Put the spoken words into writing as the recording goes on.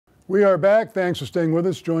We are back. Thanks for staying with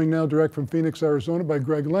us. Joined now direct from Phoenix, Arizona by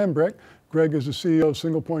Greg Lambrecht. Greg is the CEO of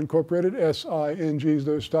Singlepoint Incorporated, SING is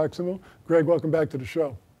their stock symbol. Greg, welcome back to the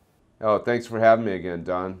show. Oh, thanks for having me again,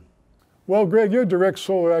 Don. Well, Greg, your direct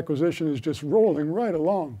solar acquisition is just rolling right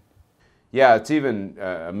along. Yeah, it's even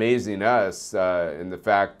amazing us in the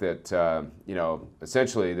fact that,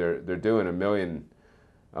 essentially they're doing $1 million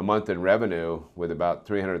a month in revenue with about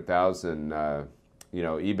 300,000,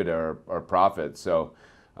 EBITDA or profit. So,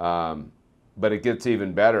 but it gets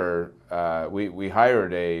even better. We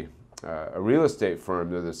hired a real estate firm.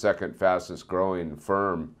 They're the second fastest growing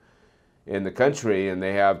firm in the country, and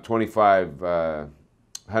they have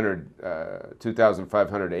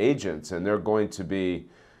 2,500 agents, and they're going to be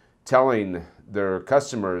telling their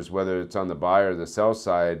customers, whether it's on the buy or the sell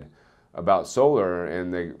side, about solar,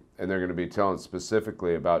 and they're going to be telling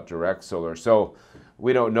specifically about direct solar. So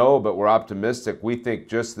we don't know, but we're optimistic. We think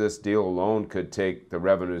just this deal alone could take the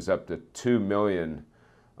revenues up to $2 million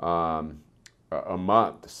a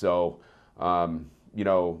month. So, I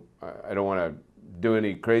don't want to do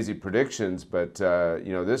any crazy predictions, but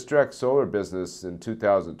this direct solar business in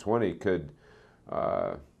 2020 could,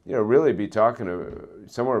 really be talking to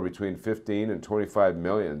somewhere between 15 and 25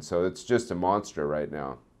 million. So it's just a monster right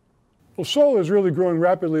now. Well, solar is really growing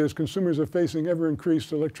rapidly as consumers are facing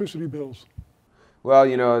ever-increased electricity bills. Well,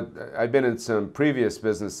 I've been in some previous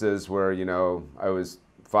businesses where, I was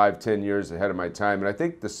 5-10 years ahead of my time. And I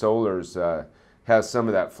think the solars has some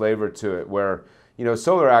of that flavor to it where,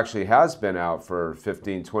 solar actually has been out for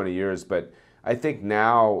 15-20 years. But I think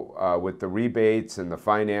now with the rebates and the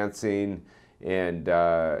financing and,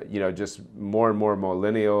 just more and more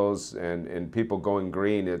millennials and people going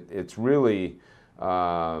green, it's really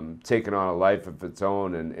taken on a life of its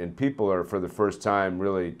own, and people are for the first time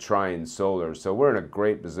really trying solar. So we're in a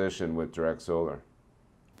great position with direct solar.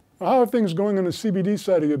 How are things going on the CBD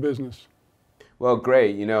side of your business? Well,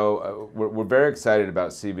 great. We're very excited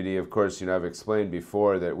about CBD. Of course, I've explained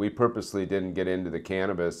before that we purposely didn't get into the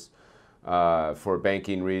cannabis for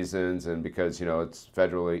banking reasons and because, it's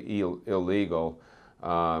federally illegal,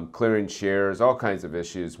 clearing shares, all kinds of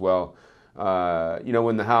issues. Well,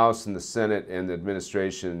 when the House and the Senate and the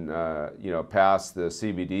administration, passed the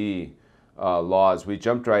CBD laws, we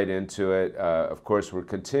jumped right into it. Of course, we're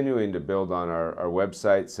continuing to build on our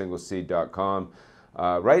website, singleseed.com.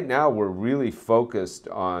 Right now, we're really focused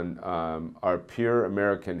on our Pure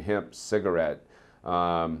American Hemp cigarette.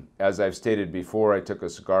 As I've stated before, I took a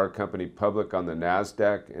cigar company public on the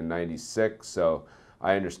NASDAQ in '96, so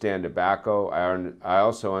I understand tobacco. I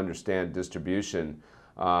also understand distribution.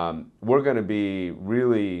 We're going to be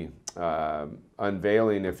really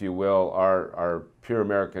unveiling, if you will, our Pure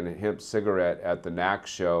American Hemp cigarette at the NAC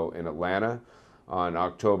show in Atlanta on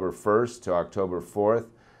October 1st to October 4th.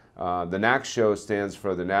 The NAC show stands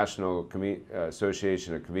for the National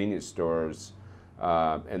Association of Convenience Stores,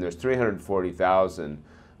 and there's 340,000.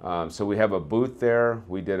 So we have a booth there.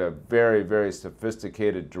 We did a very, very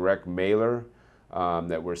sophisticated direct mailer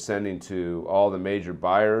that we're sending to all the major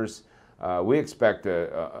buyers. We expect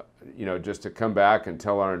just to come back and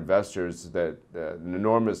tell our investors that an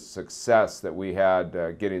enormous success that we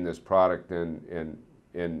had getting this product in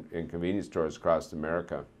convenience stores across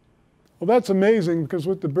America. Well, that's amazing because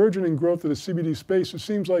with the burgeoning growth of the CBD space, it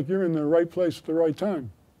seems like you're in the right place at the right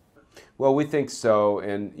time. Well, we think so,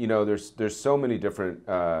 and there's so many different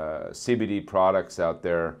CBD products out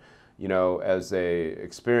there. As a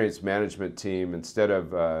experienced management team, instead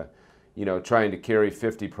of trying to carry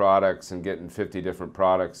 50 products and getting 50 different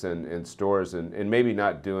products in stores and maybe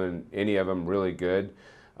not doing any of them really good,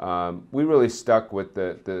 we really stuck with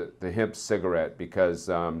the hemp cigarette because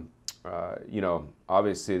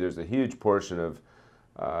obviously there's a huge portion of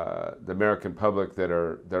the American public that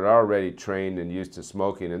are already trained and used to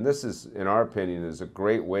smoking, and this is, in our opinion, is a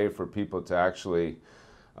great way for people to actually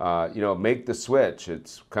make the switch.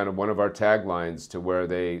 It's kind of one of our taglines to where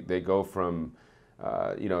they go from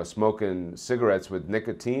smoking cigarettes with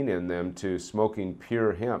nicotine in them to smoking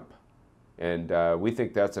pure hemp, and we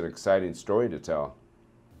think that's an exciting story to tell.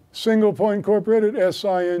 Singlepoint Incorporated,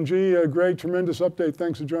 SING. Greg, tremendous update.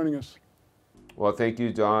 Thanks for joining us. Well, thank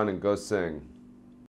you, Don, and go sing.